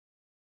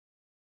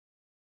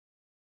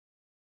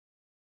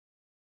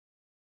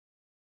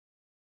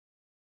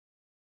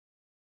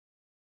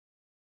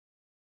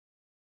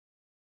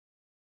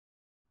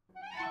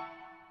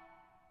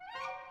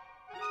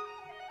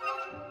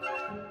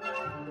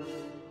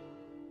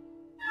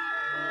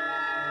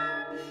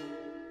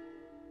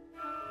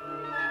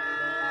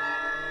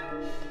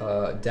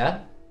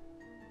Dad?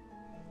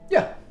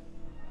 Yeah.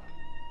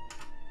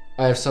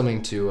 I have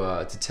something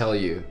to tell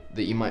you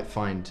that you might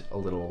find a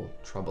little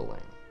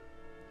troubling.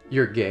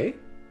 You're gay?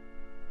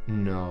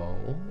 No.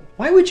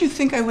 Why would you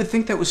think I would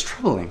think that was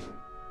troubling?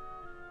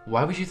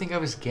 Why would you think I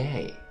was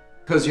gay?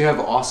 Because you have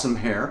awesome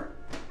hair,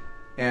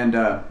 and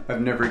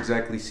I've never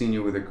exactly seen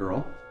you with a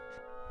girl.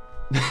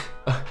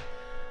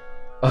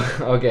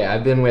 Okay,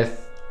 I've been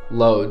with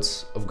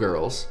loads of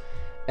girls,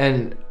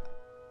 and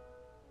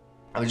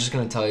I was just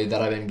gonna tell you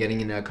that I've been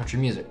getting into country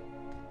music.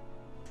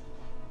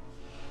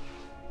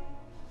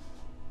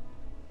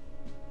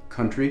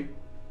 Country?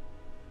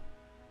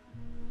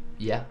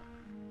 Yeah.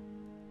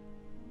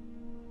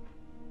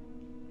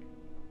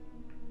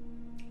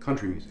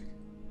 Country music.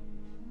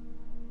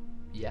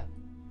 Yeah.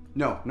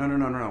 No.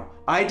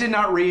 I did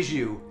not raise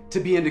you to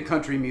be into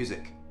country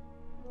music.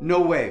 No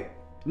way.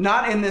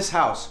 Not in this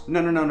house.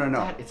 No.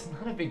 Dad, it's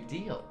not a big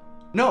deal.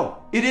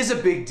 No, it is a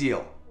big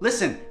deal.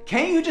 Listen,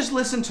 can't you just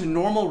listen to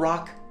normal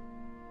rock?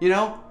 You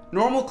know,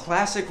 normal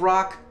classic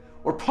rock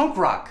or punk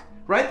rock,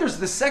 right? There's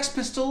the Sex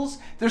Pistols,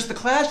 there's the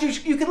Clash.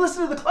 You can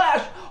listen to the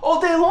Clash all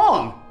day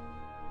long.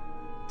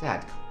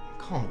 Dad,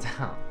 calm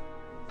down.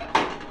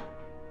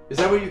 Is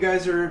that what you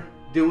guys are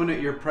doing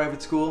at your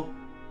private school?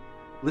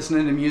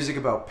 Listening to music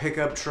about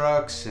pickup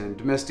trucks and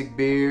domestic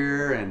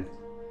beer and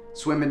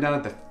swimming down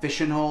at the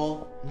fishing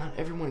hole? Not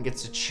everyone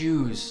gets to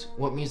choose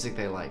what music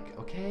they like,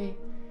 okay?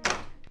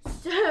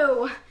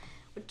 So,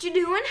 what you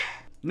doing?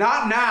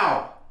 Not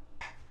now!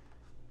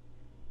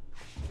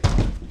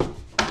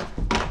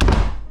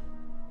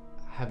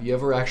 Have you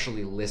ever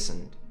actually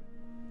listened?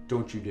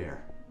 Don't you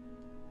dare.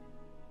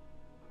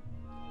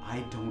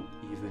 I don't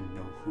even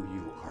know who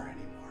you are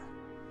anymore.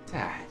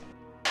 Dad.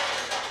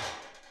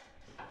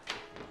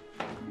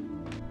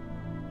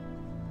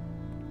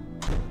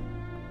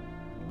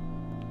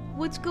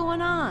 What's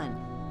going on?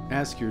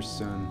 Ask your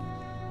son.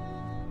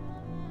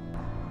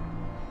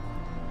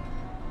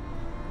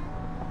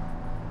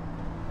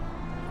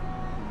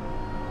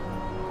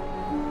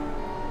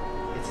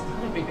 It's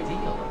not a big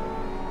deal.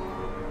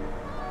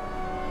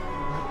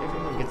 Not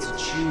everyone gets to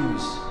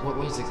choose what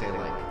music they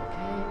like,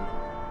 okay?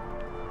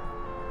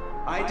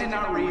 I did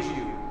not raise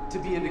you to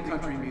be into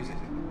country music.